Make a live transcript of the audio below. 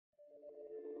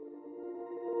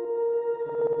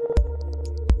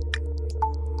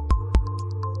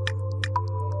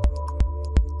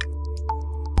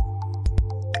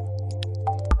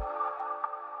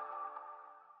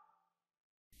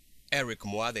Eric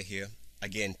Mwathe here,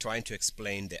 again trying to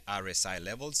explain the RSI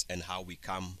levels and how we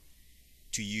come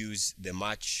to use the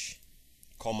much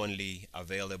commonly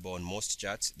available on most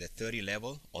charts, the 30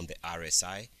 level on the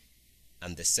RSI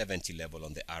and the 70 level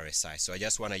on the RSI. So I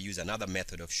just want to use another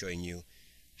method of showing you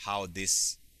how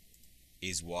this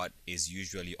is what is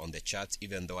usually on the charts,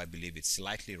 even though I believe it's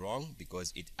slightly wrong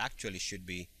because it actually should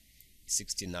be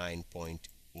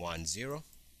 69.10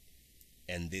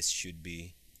 and this should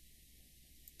be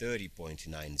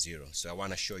 30.90. So I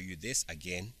want to show you this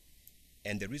again,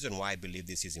 and the reason why I believe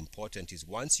this is important is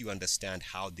once you understand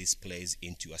how this plays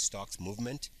into a stock's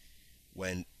movement,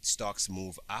 when stocks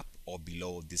move up or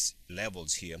below these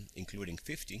levels here, including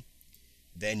 50,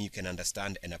 then you can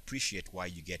understand and appreciate why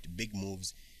you get big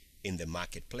moves in the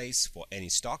marketplace for any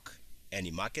stock,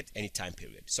 any market, any time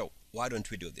period. So why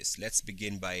don't we do this? Let's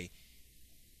begin by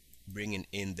bringing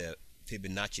in the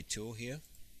Fibonacci tool here.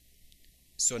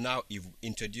 So now you've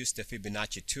introduced the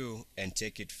Fibonacci tool and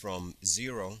take it from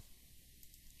 0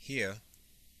 here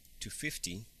to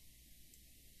 50.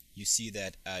 You see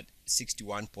that at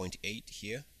 61.8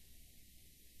 here,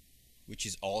 which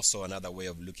is also another way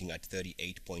of looking at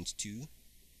 38.2.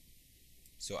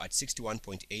 So at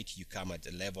 61.8 you come at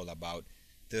a level about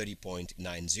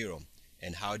 30.90.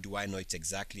 And how do I know it's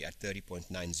exactly at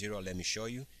 30.90? Let me show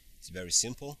you. It's very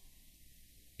simple.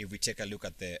 If we take a look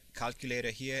at the calculator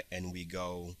here and we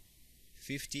go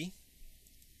 50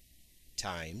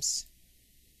 times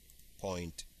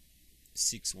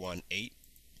 0.618,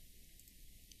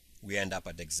 we end up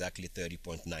at exactly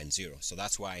 30.90. So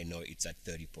that's why I know it's at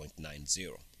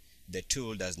 30.90. The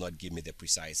tool does not give me the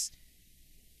precise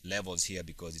levels here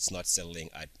because it's not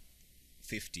settling at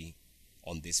 50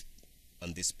 on this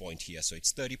point here. So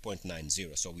it's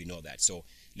 30.90. So we know that. So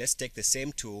let's take the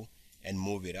same tool and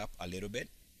move it up a little bit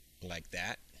like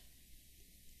that.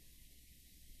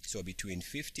 So between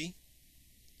 50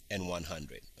 and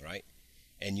 100, right?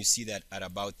 And you see that at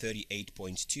about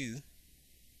 38.2,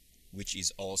 which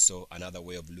is also another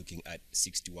way of looking at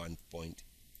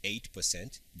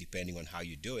 61.8%, depending on how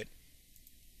you do it.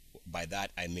 By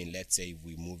that I mean, let's say if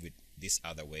we move it this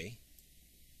other way,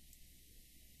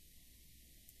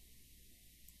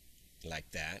 like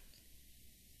that,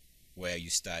 where you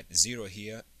start 0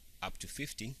 here up to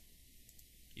 50,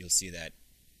 you'll see that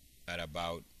at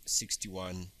about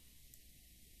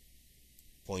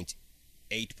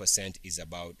 61.8% is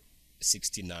about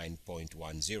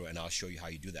 69.10, and I'll show you how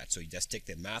you do that. So you just take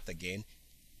the math again,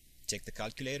 take the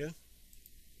calculator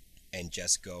and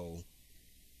just go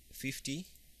 50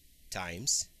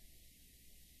 times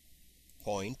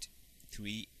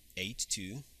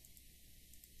 0.382,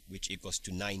 which equals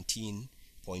to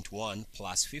 19.1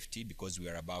 plus 50, because we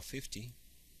are above 50,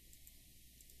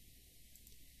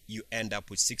 you end up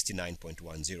with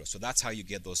 69.10. So that's how you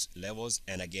get those levels.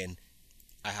 And again,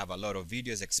 I have a lot of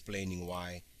videos explaining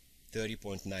why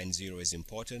 30.90 is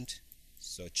important,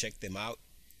 so check them out,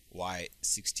 why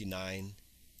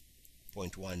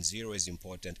 69.10 is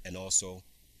important, and also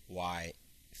why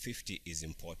 50 is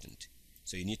important.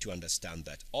 So you need to understand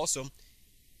that. Also,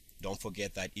 don't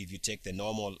forget that if you take the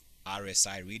normal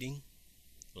RSI reading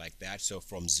like that, so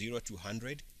from 0 to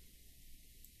 100,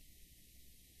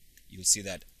 you'll see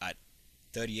that at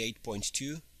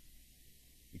 38.2,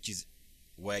 which is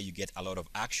where you get a lot of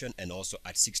action, and also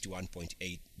at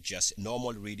 61.8, just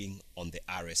normal reading on the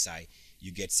RSI,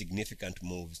 you get significant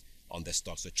moves on the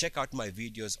stock. So check out my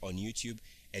videos on YouTube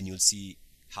and you'll see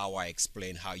how I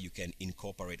explain how you can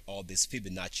incorporate all these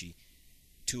Fibonacci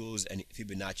tools and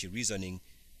Fibonacci reasoning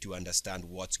to understand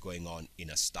what's going on in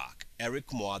a stock. Eric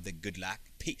Mwathe, good luck,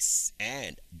 peace,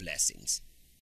 and blessings.